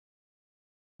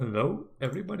Hello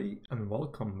everybody and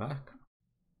welcome back.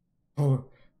 Oh,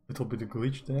 little bit of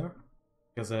glitch there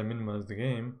because I minimized the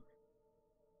game.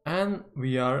 And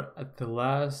we are at the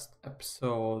last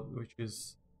episode, which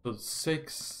is the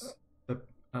sixth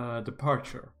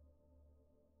departure.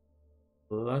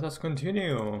 Let us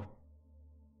continue.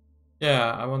 Yeah,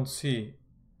 I want to see.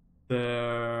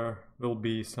 There will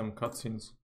be some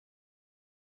cutscenes.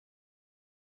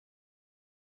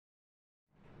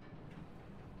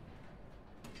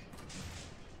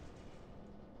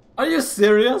 Are you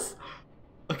serious?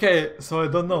 Okay, so I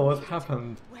don't know what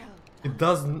happened. It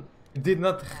doesn't. It did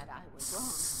not.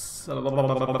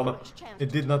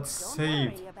 It did not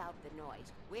save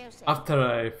after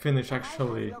I finish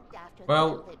actually.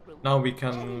 Well, now we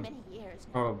can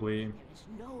probably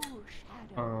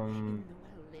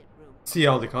see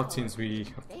all the cutscenes we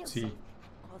have to see.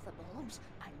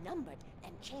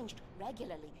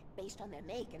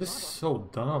 This is so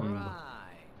dumb.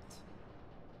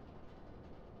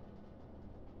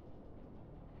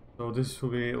 So this will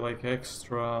be like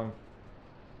extra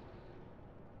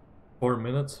 4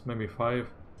 minutes, maybe 5.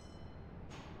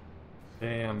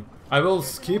 Damn. I will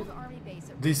skip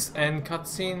this end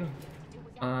cutscene,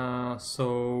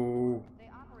 so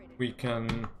we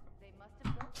can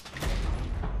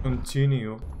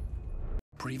continue.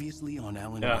 Previously on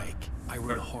Alan Wake, I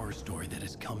wrote a horror story that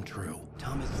has come true.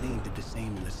 Thomas Zane did the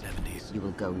same in the 70s. You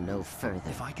will go no further.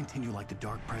 If I continue like the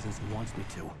Dark Presence wants me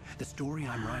to, the story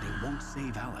I'm writing won't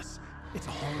save Alice. It's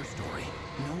a horror story.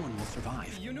 No one will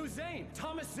survive. You knew Zane!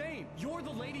 Thomas Zane! You're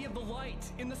the Lady of the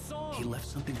Light in the song! He left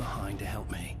something behind to help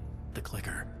me. The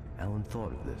clicker. Alan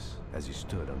thought of this as he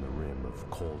stood on the rim of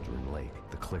Cauldron Lake,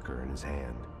 the clicker in his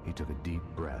hand. He took a deep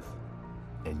breath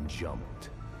and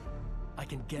jumped. I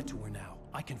can get to her now.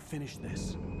 I can finish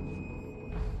this.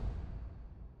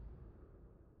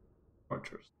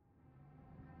 Archers.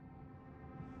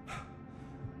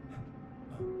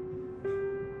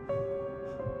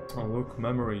 Oh look,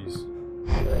 memories.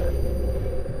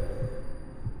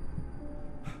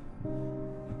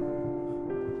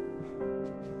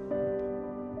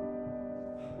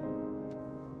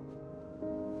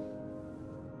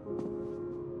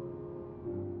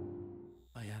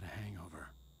 I had a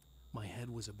hangover. My head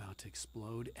was about to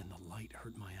explode and the light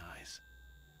hurt my eyes.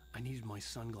 I needed my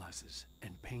sunglasses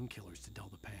and painkillers to dull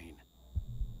the pain.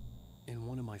 In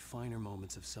one of my finer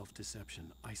moments of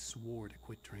self-deception, I swore to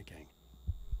quit drinking.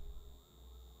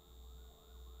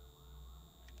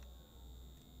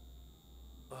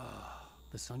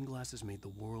 The sunglasses made the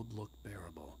world look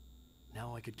bearable.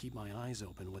 Now I could keep my eyes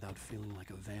open without feeling like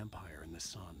a vampire in the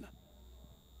sun.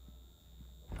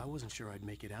 I wasn't sure I'd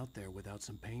make it out there without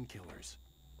some painkillers.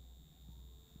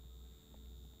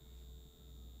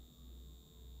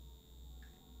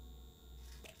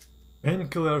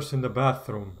 Painkillers in the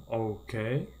bathroom,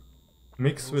 okay.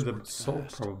 Mixed with the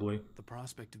soap, probably. The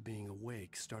prospect of being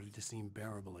awake started to seem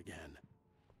bearable again.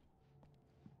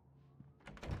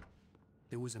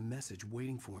 There was a message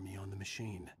waiting for me on the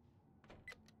machine.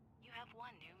 You have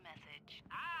one new message.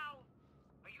 Ow!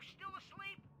 Are you still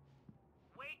asleep?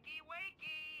 Wakey,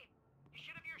 wakey! You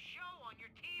should have your show on your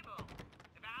TiVo.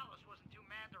 If Alice wasn't too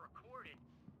mad to record it,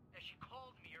 as she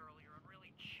called me earlier and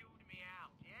really chewed me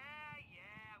out.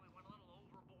 Yeah, we went a little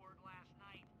overboard last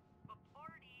night. But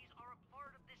parties are a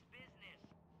part of this business.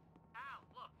 Al,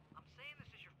 look, I'm saying this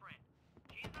as your friend.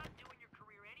 She's not doing your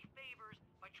career any favors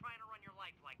by trying to run your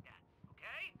life like that.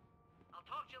 Okay? I'll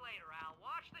talk to you later, Al.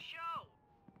 Watch the show!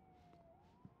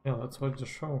 Yeah, let's watch the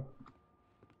show.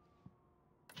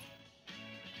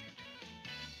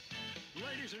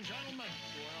 Ladies and gentlemen,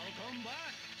 welcome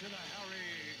back to the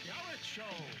Harry Garrett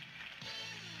Show.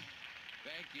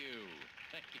 Thank you.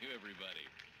 Thank you, everybody.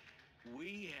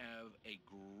 We have a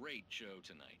great show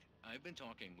tonight. I've been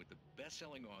talking with the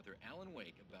best-selling author Alan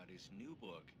Wake about his new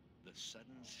book, The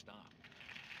Sudden Stop.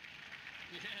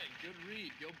 Yeah, good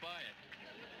read. Go buy it.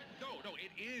 No,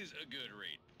 it is a good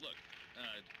read. Look,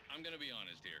 I'm gonna be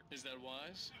honest here. Is that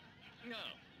wise? No,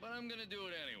 but I'm gonna do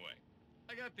it anyway.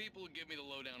 I got people who give me the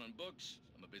lowdown on books.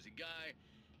 I'm a busy guy.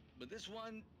 But this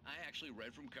one, I actually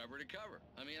read from cover to cover.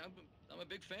 I mean, I'm a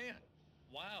big fan.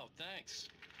 Wow, thanks.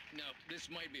 Now,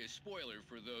 this might be a spoiler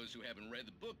for those who haven't read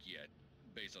the book yet.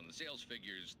 Based on the sales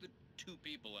figures, the 2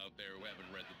 people out there who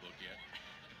haven't read the book yet.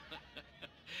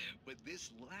 But this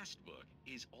last book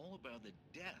is all about the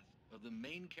death of the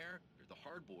main character, the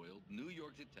hard-boiled New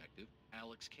York detective,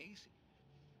 Alex Casey.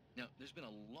 Now, there's been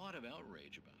a lot of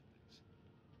outrage about this.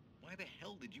 Why the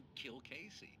hell did you kill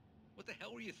Casey? What the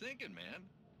hell were you thinking, man?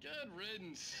 Good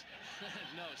riddance.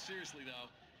 No, seriously though.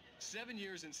 7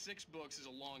 years and 6 books is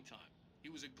a long time. He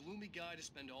was a gloomy guy to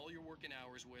spend all your working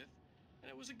hours with, and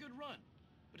it was a good run.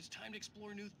 But it's time to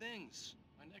explore new things.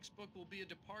 My next book will be a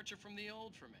departure from the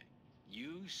old for me.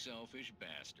 You selfish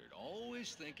bastard,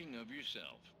 always thinking of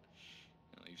yourself.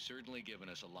 Well, you've certainly given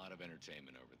us a lot of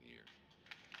entertainment over the years.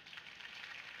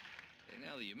 And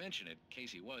now that you mention it,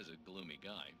 Casey was a gloomy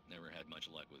guy. Never had much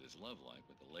luck with his love life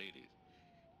with the ladies.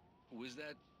 Was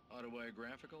that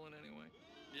autobiographical in any way?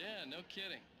 Yeah, no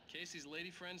kidding. Casey's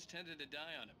lady friends tended to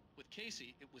die on him. With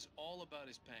Casey, it was all about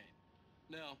his pain.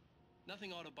 No,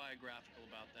 nothing autobiographical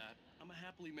about that. I'm a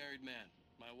happily married man.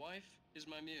 My wife is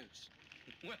my muse.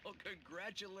 Well,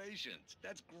 congratulations.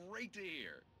 That's great to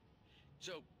hear.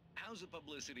 So, how's the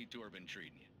publicity tour been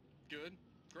treating you? Good,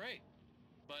 great.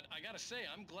 But I gotta say,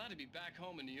 I'm glad to be back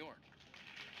home in New York.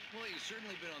 Well, you've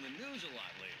certainly been on the news a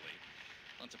lot lately.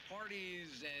 Lots of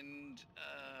parties and,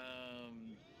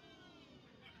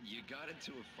 you got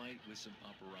into a fight with some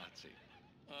paparazzi.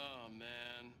 Oh,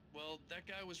 man. Well, that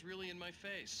guy was really in my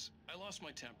face. I lost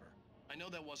my temper. I know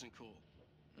that wasn't cool.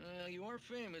 You are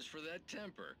famous for that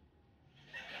temper.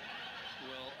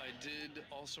 Well, I did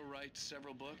also write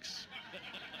several books.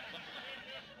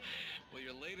 Well,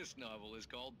 your latest novel is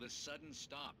called The Sudden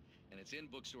Stop, and it's in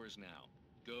bookstores now.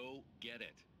 Go get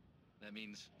it. That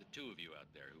means the two of you out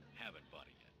there who haven't bought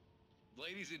it yet.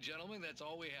 Ladies and gentlemen, that's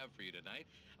all we have for you tonight.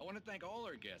 I want to thank all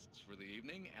our guests for the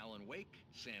evening. Alan Wake,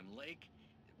 Sam Lake.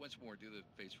 Once more, do the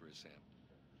face for a Sam.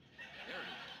 There it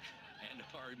is. And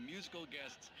our musical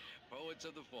guests, Poets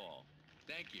of the Fall.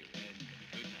 Thank you, and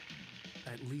good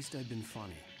night. At least I'd been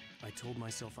funny. I told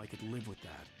myself I could live with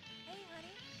that. Hey,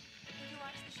 honey. Did you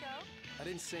watch the show? I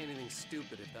didn't say anything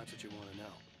stupid if that's what you want to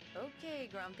know. Okay,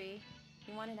 Grumpy.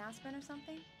 You want an aspirin or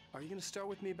something? Are you going to start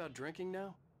with me about drinking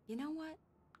now? You know what?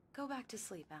 Go back to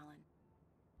sleep, Alan.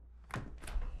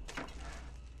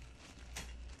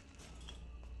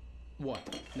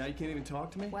 What? Now you can't even talk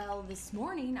to me? Well, this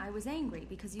morning I was angry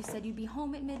because you said you'd be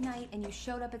home at midnight and you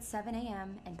showed up at 7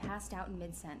 a.m. and passed out in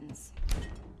mid-sentence.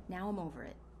 Now I'm over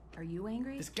it. Are you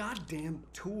angry? This goddamn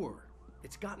tour.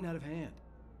 It's gotten out of hand.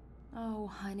 Oh,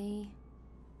 honey.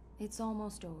 It's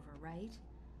almost over, right?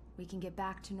 We can get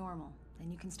back to normal. Then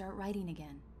you can start writing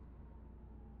again.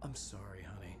 I'm sorry,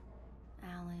 honey.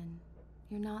 Alan,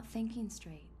 you're not thinking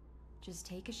straight. Just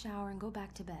take a shower and go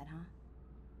back to bed, huh?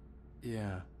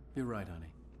 Yeah, you're right,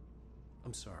 honey.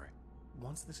 I'm sorry.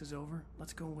 Once this is over,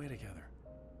 let's go away together.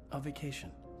 A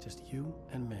vacation. Just you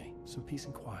and me. Some peace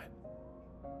and quiet.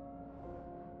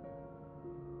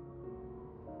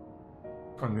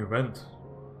 And we went.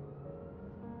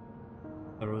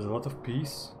 There was a lot of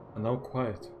peace and now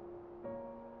quiet.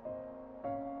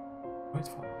 Wait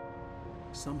for.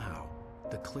 Somehow,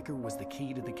 the clicker was the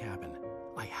key to the cabin.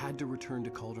 I had to return to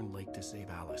Cauldron Lake to save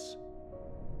Alice.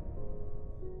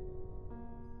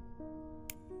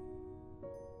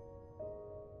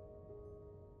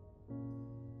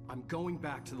 I'm going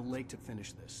back to the lake to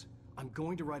finish this. I'm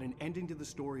going to write an ending to the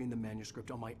story in the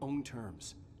manuscript on my own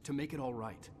terms, to make it all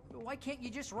right. Why can't you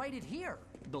just write it here?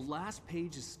 The last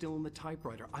page is still in the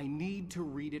typewriter. I need to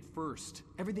read it first.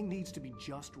 Everything needs to be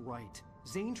just right.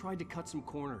 Zane tried to cut some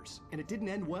corners, and it didn't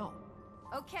end well.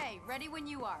 Okay, ready when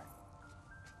you are.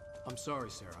 I'm sorry,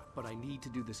 Sarah, but I need to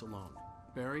do this alone.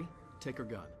 Barry, take her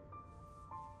gun.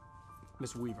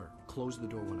 Miss Weaver, close the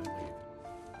door when I leave.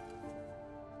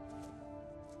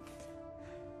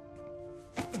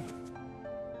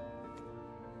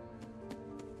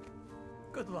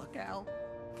 Good luck, Al.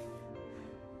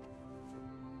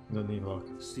 Don't need luck.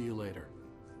 See you later.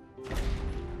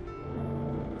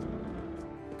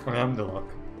 I am the luck.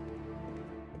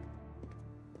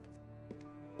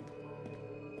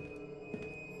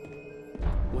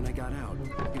 When I got out,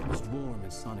 it was warm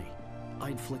and sunny.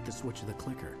 I'd flicked the switch of the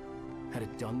clicker. Had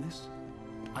it done this?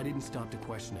 I didn't stop to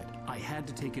question it. I had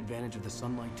to take advantage of the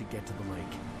sunlight to get to the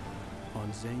lake.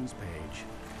 On Zane's page,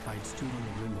 I'd stood on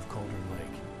the rim of Cauldron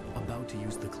Lake, about to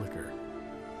use the clicker.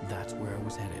 That's where I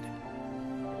was headed.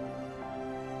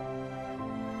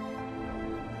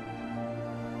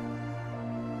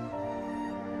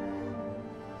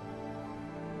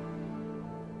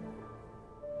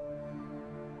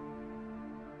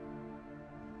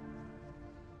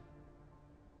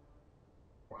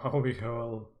 Wow, we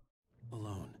all.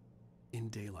 Alone, in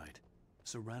daylight,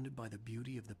 surrounded by the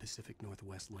beauty of the Pacific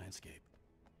Northwest landscape.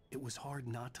 It was hard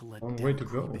not to let Long way death to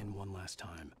creep go. in one last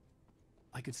time.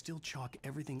 I could still chalk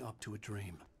everything up to a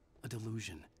dream, a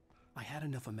delusion. I had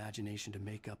enough imagination to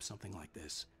make up something like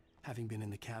this, having been in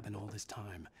the cabin all this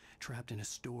time, trapped in a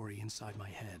story inside my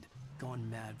head, gone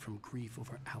mad from grief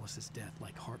over Alice's death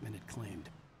like Hartman had claimed.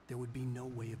 There would be no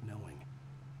way of knowing.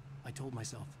 I told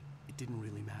myself it didn't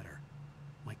really matter.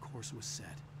 My course was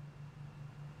set.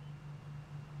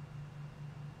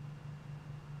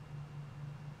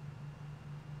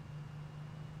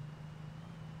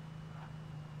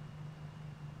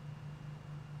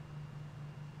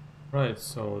 Right,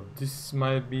 so this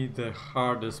might be the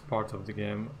hardest part of the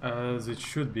game, as it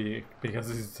should be, because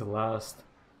this is the last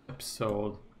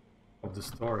episode of the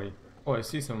story. Oh, I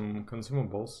see some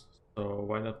consumables, so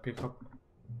why not pick up?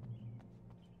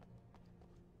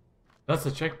 That's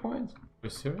a checkpoint? Are you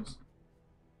serious?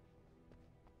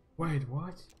 Wait,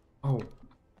 what? Oh.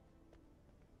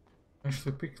 I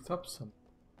actually picked up some.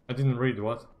 I didn't read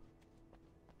what.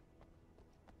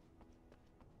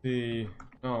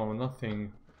 No,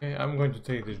 nothing. Okay, I'm going to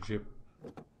take the jeep.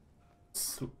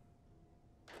 It's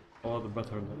a lot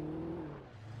better than...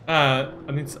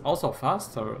 and it's also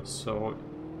faster, so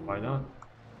why not?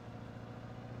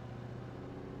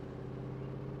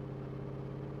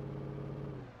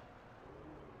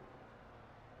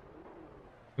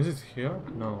 Is it here?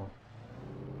 No.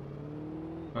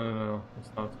 No, it's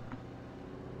not.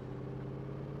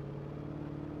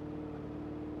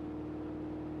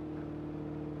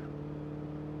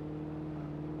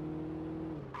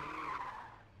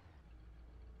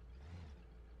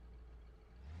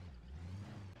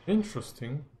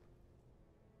 Interesting.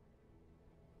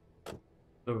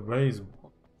 The vase.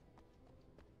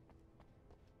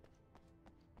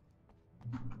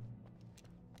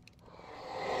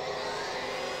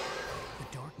 The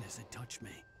darkness had touched me.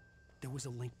 There was a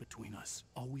link between us,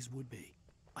 always would be.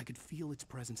 I could feel its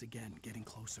presence again, getting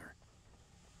closer.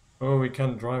 Oh, we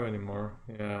can't drive anymore.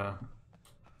 Yeah.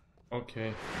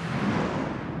 Okay.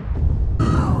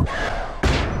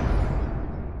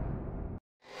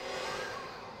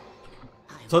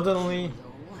 Suddenly...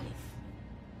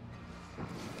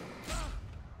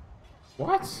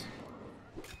 What?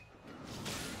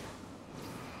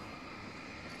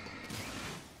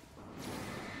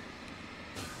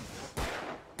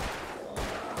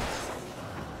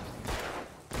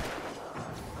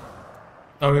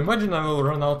 Now imagine I will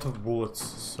run out of bullets,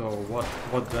 so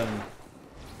what then?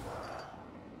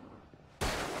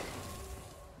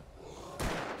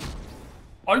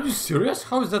 Are you serious?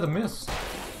 How is that a miss?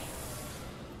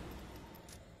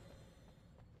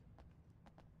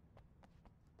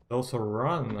 They also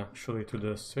run actually to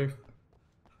the safe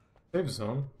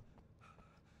zone.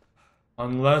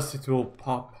 Unless it will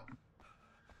pop.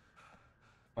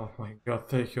 Oh my god,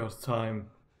 take your time.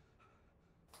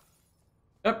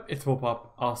 Yep, it will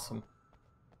pop. Awesome.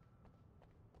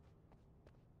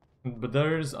 But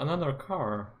there is another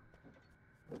car.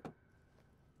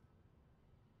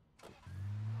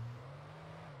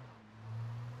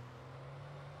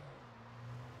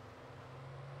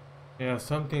 Yeah,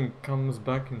 something comes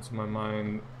back into my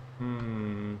mind.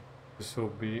 This will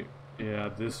be... Yeah,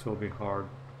 this will be hard.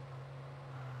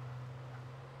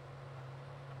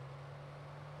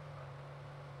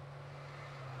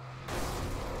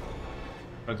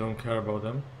 I don't care about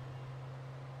them.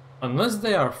 Unless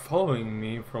they are following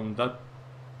me from that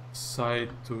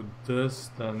side to this,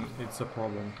 then it's a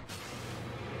problem.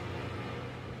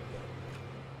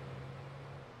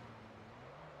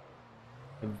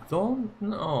 I don't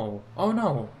know. Oh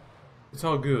no! It's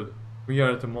all good. We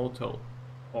are at a motel.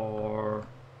 Or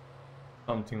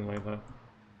something like that.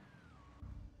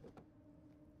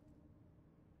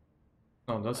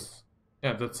 No, that's...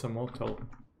 Yeah, that's a motel.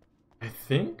 I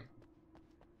think?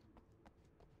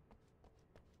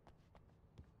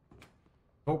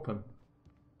 Open.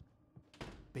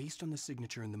 Based on the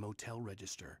signature in the motel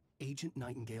register, Agent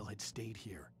Nightingale had stayed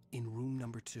here, in room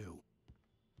number 2.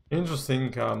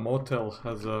 Interesting, motel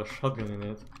has a shotgun in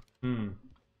it.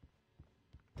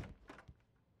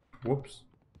 Whoops.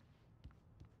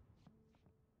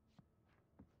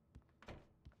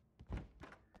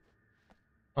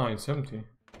 Ah, it's empty.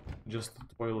 Just the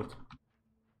toilet.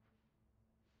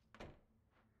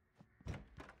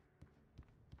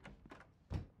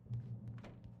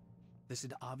 This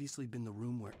had obviously been the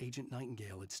room where Agent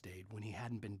Nightingale had stayed when he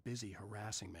hadn't been busy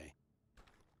harassing me.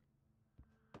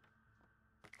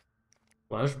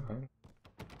 Flashbang?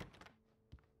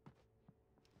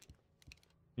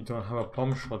 You don't have a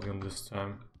pump shotgun this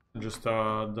time. Just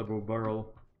a double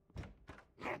barrel.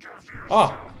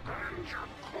 Ah!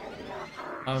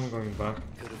 I'm going back.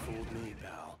 Could have fooled me,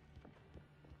 pal.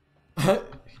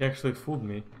 He actually fooled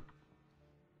me.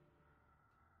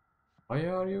 Why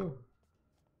are you?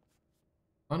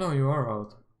 Oh no, you are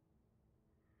out.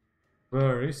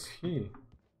 Where is he?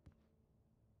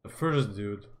 The first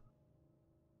dude.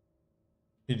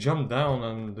 He jumped down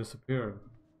and disappeared.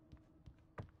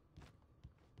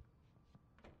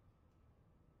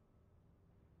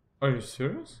 Are you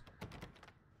serious?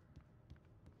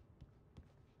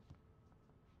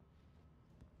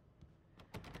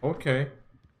 Okay.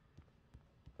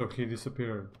 So he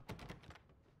disappeared.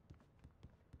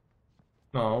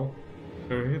 No.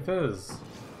 Here it is.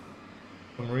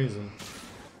 For some reason.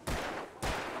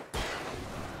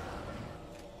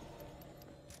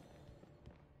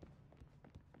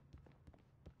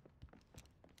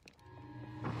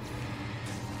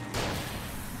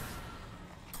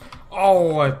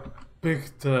 Oh, I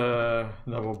picked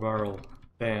double barrel.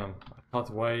 Damn. I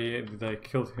thought, why did I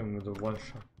kill him with a one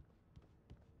shot?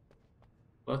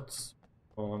 Let's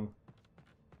go on.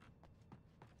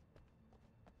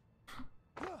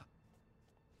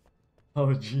 Oh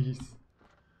jeez.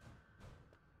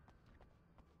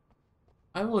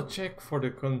 I will check for the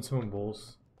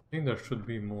consumables. I think there should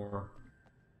be more.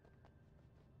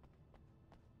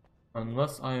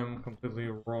 Unless I am completely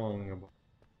wrong about.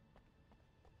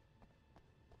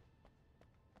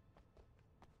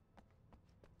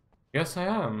 Yes, I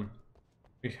am.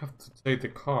 We have to take the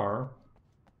car.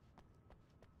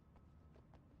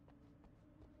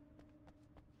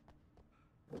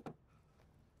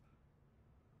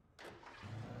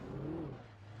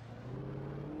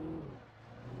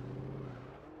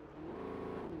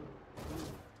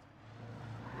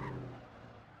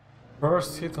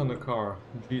 First hit on the car.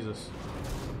 Jesus.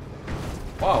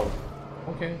 Wow.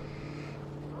 Okay.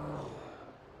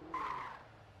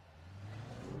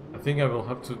 I think I will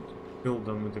have to kill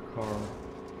them with the car.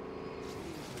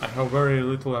 I have very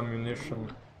little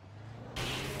ammunition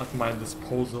at my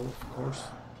disposal, of course.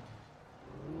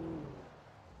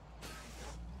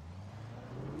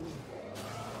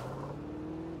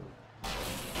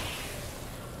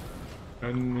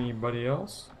 Anybody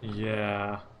else?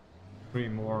 Yeah. 3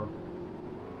 more.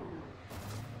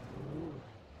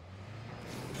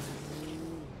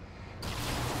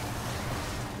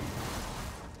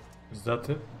 Is that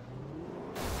it?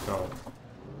 No.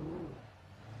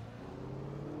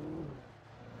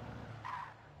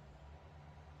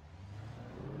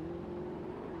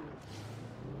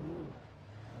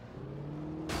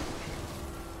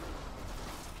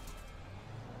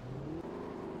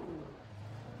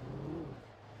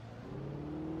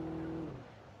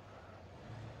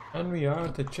 And we are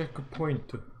at the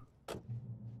checkpoint.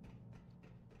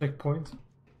 Checkpoint?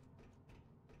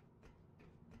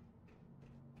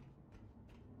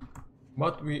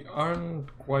 But we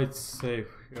aren't quite safe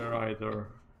here either.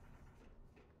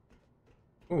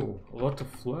 Oh, a lot of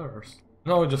flares.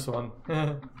 No, just one.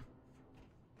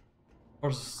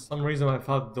 For some reason I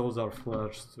thought those are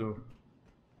flares too.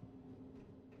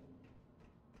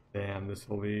 Damn, this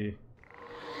will be...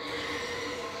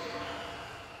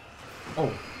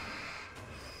 Oh.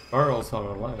 Barrels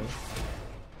are alive.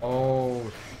 Oh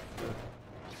shit.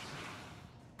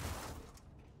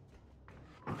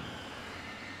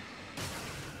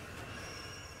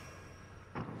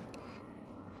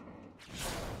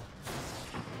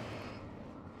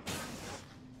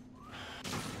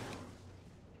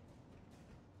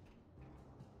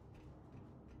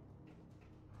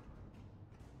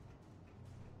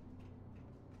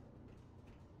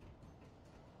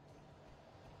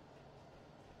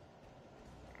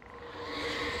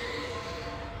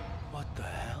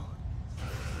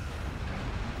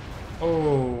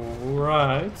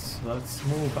 Alright, let's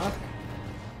move back.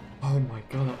 Oh my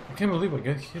god, I can't believe I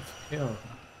get hit here.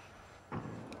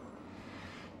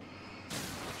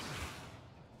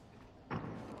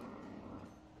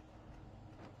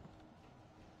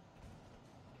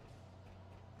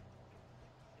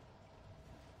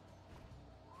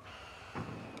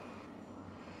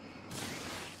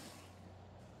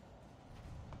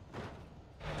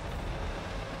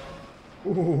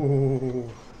 Ooh,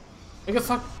 I get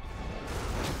stuck.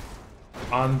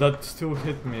 And that still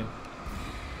hit me.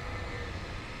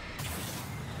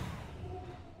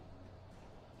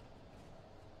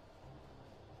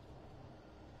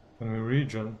 Can we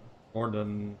regen more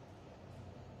than...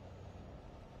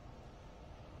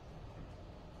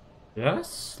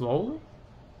 Yes, slowly?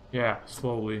 Yeah,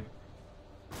 slowly.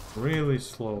 Really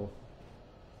slow.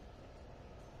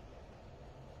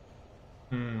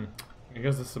 I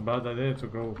guess it's a bad idea to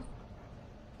go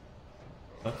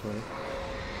that way.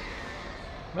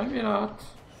 Maybe not.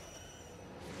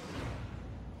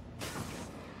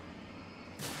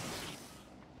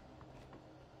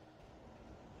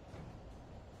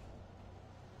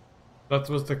 That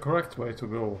was the correct way to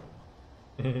go.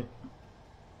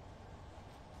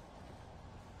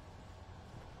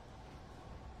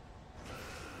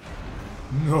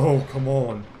 No, come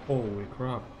on. Holy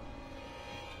crap.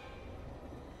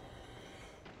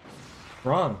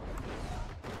 Run.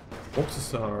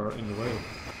 Boxes are in the way.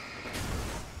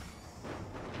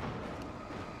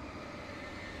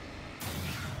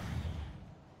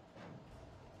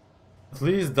 At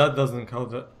least that doesn't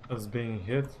count as being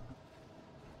hit.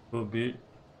 Will be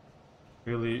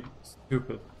really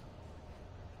stupid.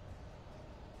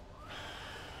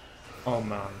 Oh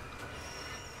man.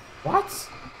 What?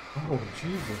 Oh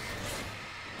Jesus.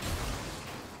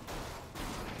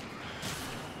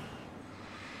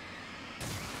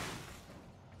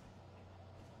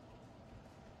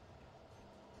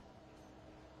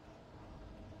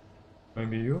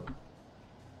 Maybe you?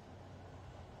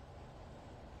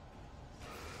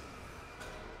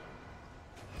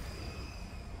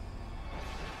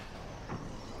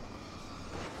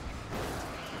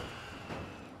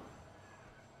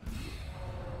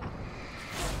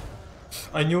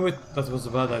 I knew it, that was a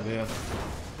bad idea.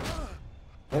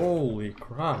 Holy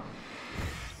crap.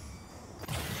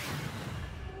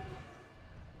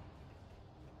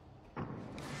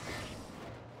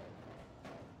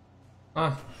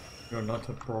 Ah, you're not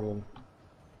a problem.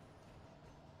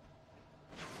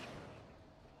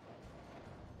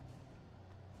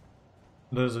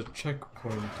 There's a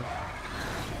checkpoint.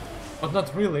 But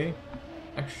not really.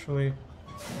 Actually.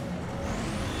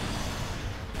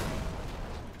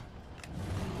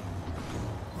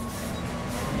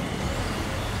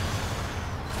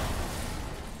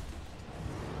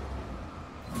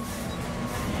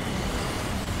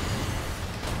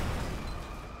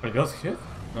 I got hit?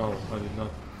 No, I did not.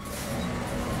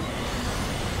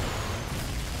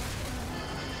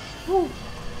 Woo.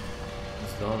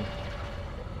 It's done.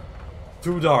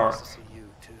 Too dark. Nice to see you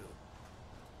too.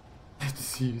 Nice to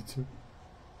see you too.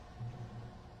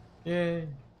 Yay.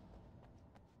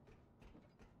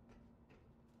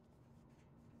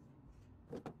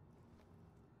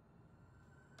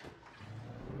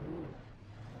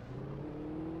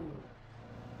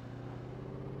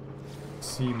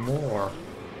 See more.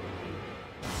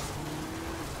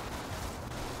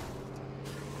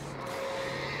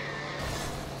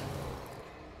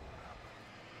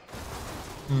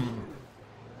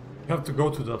 You have to go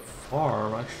to the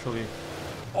farm, actually.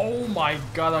 Oh my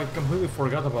god, I completely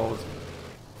forgot about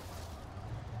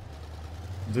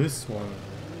this one.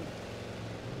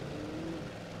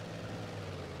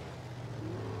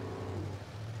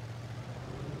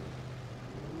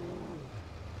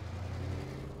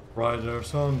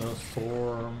 Riders on the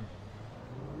storm.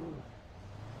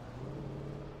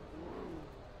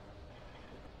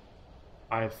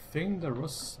 I think there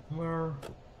was somewhere.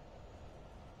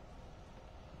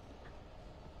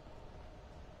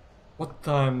 What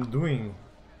I'm doing?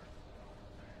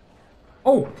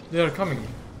 Oh, they are coming.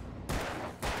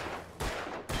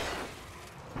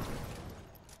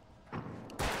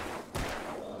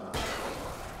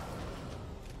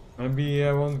 Maybe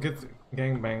I won't get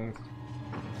gangbanged.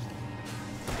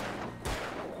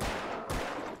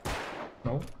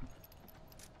 No.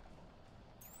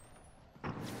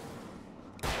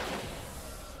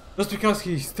 Just because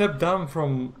he stepped down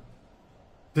from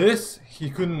this, he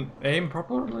couldn't aim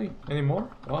properly anymore?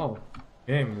 Wow.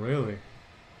 Game, really.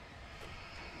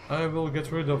 I will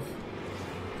get rid of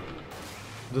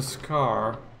this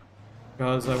car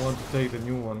because I want to take the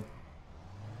new one.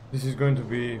 This is going to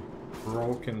be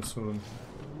broken soon.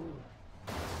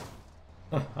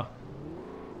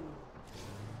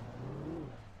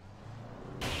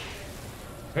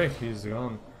 Okay, he's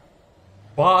gone.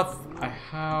 But I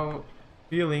have a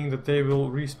feeling that they will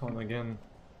respawn again.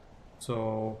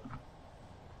 So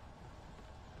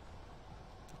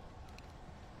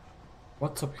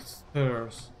what's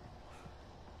upstairs?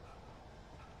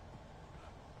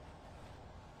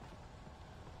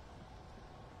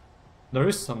 There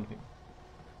is something.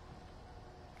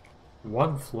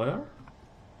 One flare?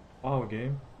 Wow,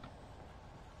 game.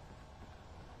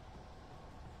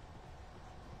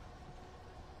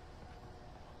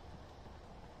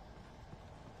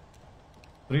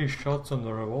 Three shots on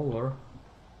the revolver.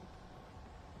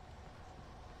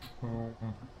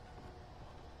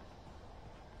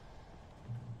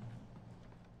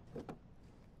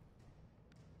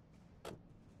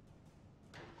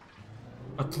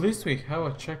 At least we have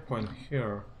a checkpoint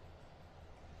here.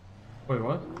 Wait,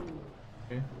 what?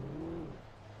 Okay.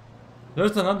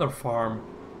 There's another farm.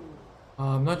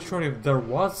 I'm not sure if there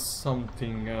was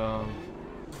something.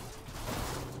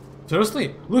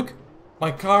 Seriously, look! My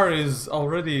car is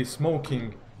already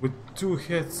smoking with 2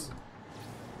 hits.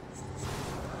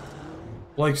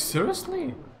 Like,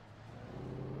 seriously?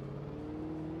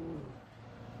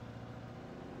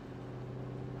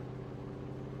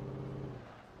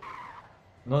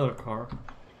 Another car.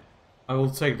 I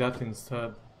will take that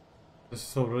instead. This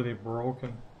is already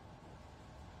broken.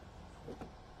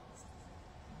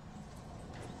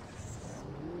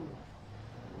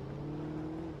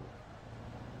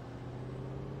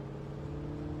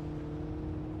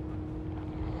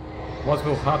 What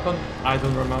will happen? I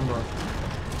don't remember.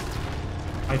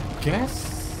 I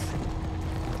guess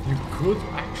you could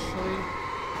actually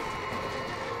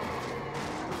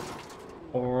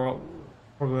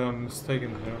Probably I'm mistaken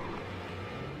here.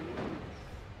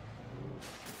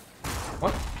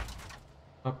 What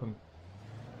happened?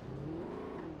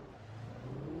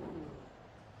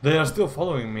 They are still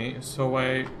following me, so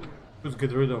I should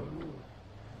get rid of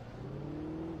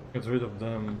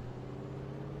them.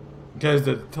 Guys,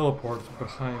 they teleport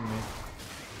behind me.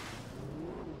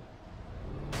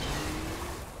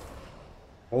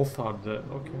 Both are dead.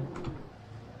 Okay.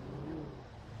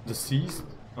 Deceased.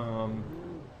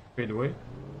 Fade away.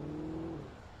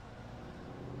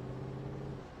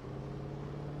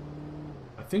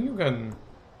 I think you can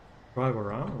drive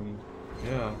around.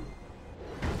 Yeah.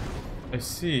 I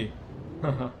see.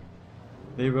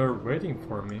 They were waiting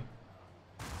for me.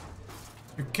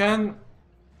 You can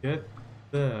get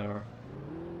there.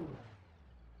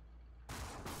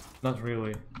 Not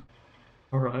really.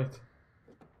 Alright.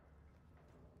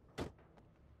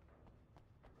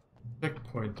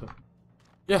 Checkpoint.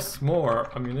 Yes, more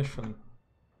ammunition.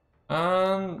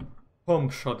 And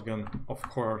pump shotgun, of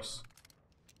course.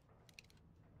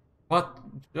 But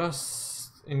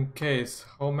just in case,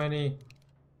 how many?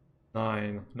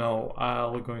 9. No,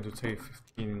 I'm going to take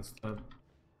 15 instead.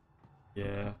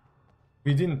 Yeah.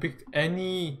 We didn't pick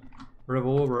any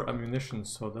revolver ammunition,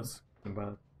 so that's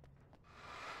bad.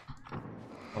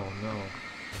 Oh no.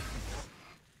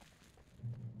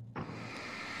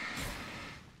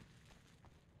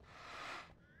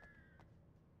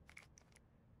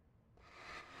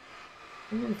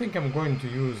 I don't think I'm going to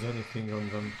use anything on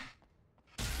them.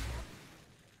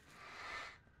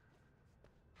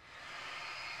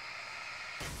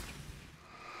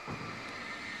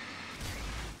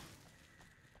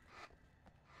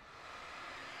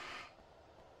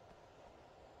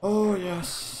 Oh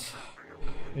yes.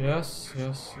 Yes,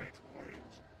 yes.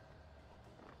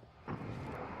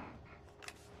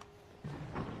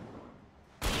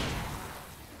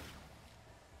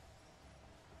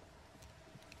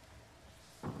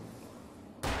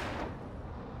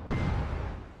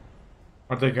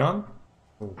 Are they gone?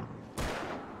 Oh.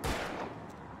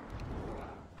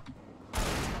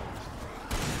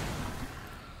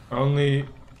 Only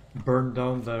burn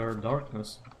down their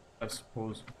darkness, I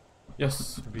suppose.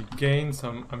 Yes, we gain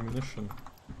some ammunition.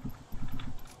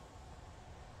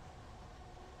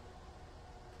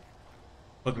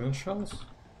 Shotgun shells?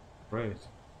 Great.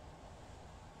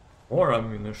 More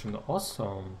ammunition,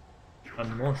 awesome!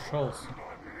 And more shells.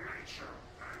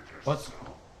 What?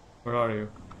 Where are you?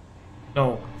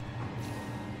 No.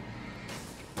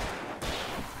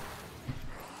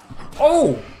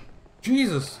 Oh!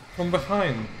 Jesus! From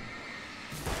behind.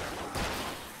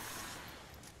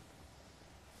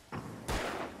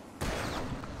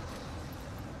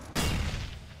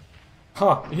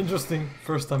 Ha! Interesting.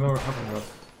 First time ever happened that.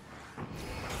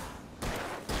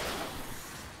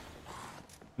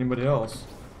 Anybody else?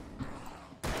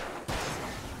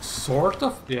 Sort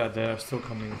of? Yeah, they're still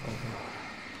coming. Okay.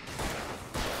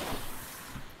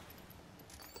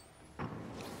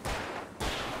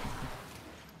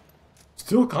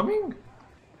 Still coming?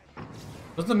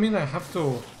 Doesn't mean I have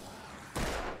to...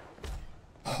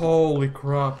 Holy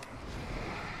crap.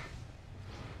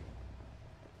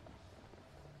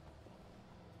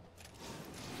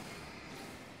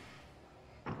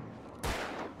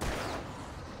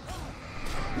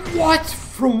 What?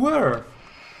 From where?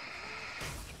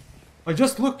 I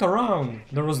just looked around.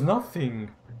 There was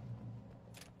nothing.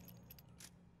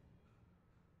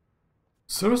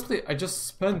 Seriously, I just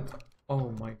spent...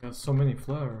 Oh my god, so many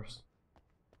flares.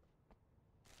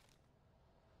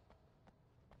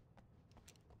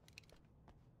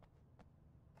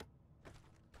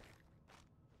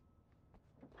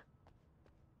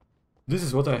 This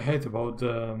is what I hate about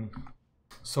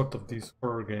sort of these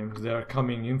horror games. They are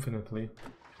coming infinitely.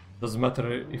 Doesn't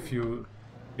matter if you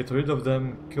get rid of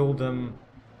them, kill them,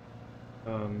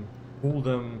 pull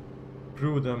them,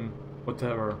 crew them,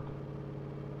 whatever.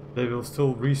 They will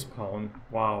still respawn.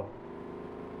 Wow.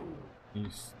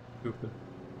 He's stupid.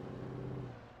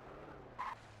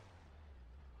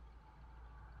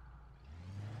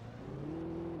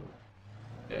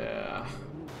 Yeah.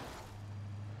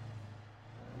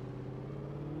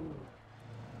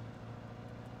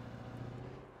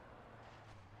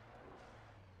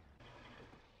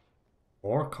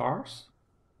 More cars?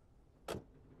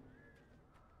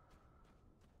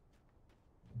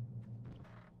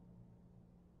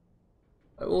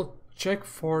 I will check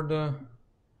for the...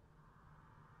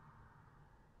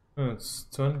 It's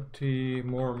 20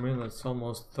 more minutes,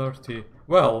 almost 30.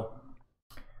 Well,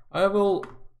 I will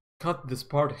cut this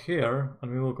part here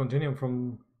and we will continue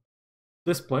from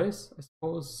this place, I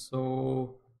suppose.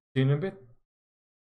 So, see you in a bit.